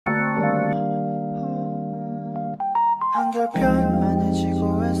한결편안해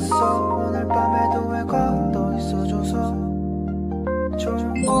지고했어 오늘 밤에도 왜 걷어 있어줘서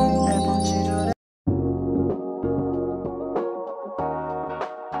좋은 꿈 매번 지르래.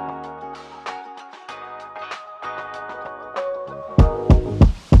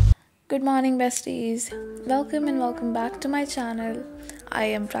 Good morning, besties. Welcome and welcome back to my channel. I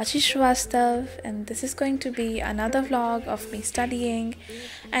am Prachi Shrivastava, and this is going to be another vlog of me studying,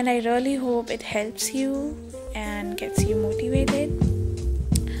 and I really hope it helps you and gets you motivated.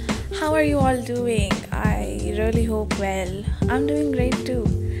 How are you all doing? I really hope well. I'm doing great too.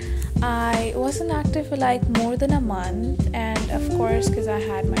 I wasn't active for like more than a month, and of course because I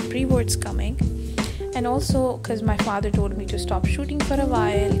had my pre-boards coming, and also because my father told me to stop shooting for a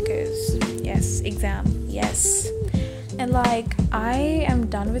while because exam, and like I am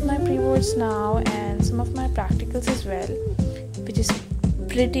done with my pre-boards now and some of my practicals as well, which is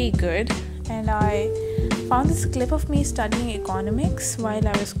pretty good. And I found this clip of me studying economics while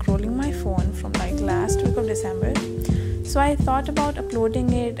I was scrolling my phone from like last week of December, so I thought about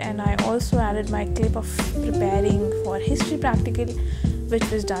uploading it, and I also added my clip of preparing for history practical which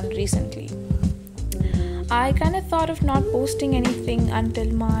was done recently. I kind of thought of not posting anything until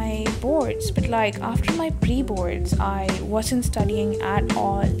my boards, but like after my pre-boards I wasn't studying at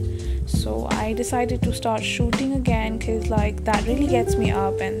all, so I decided to start shooting again because like that really gets me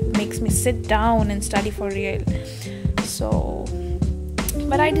up and makes me sit down and study for real. So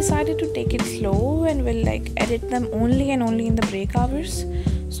but I decided to take it slow and will like edit them only in the break hours,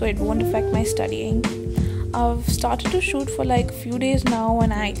 so it won't affect my studying. I've started to shoot for like a few days now,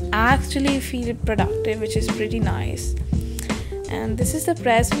 and I actually feel productive, which is pretty nice. And this is the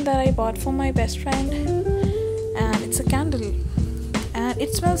present that I bought for my best friend, and it's a candle and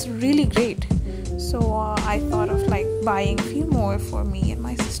it smells really great, so I thought of like buying a few more for me and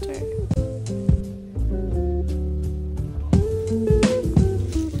my sister.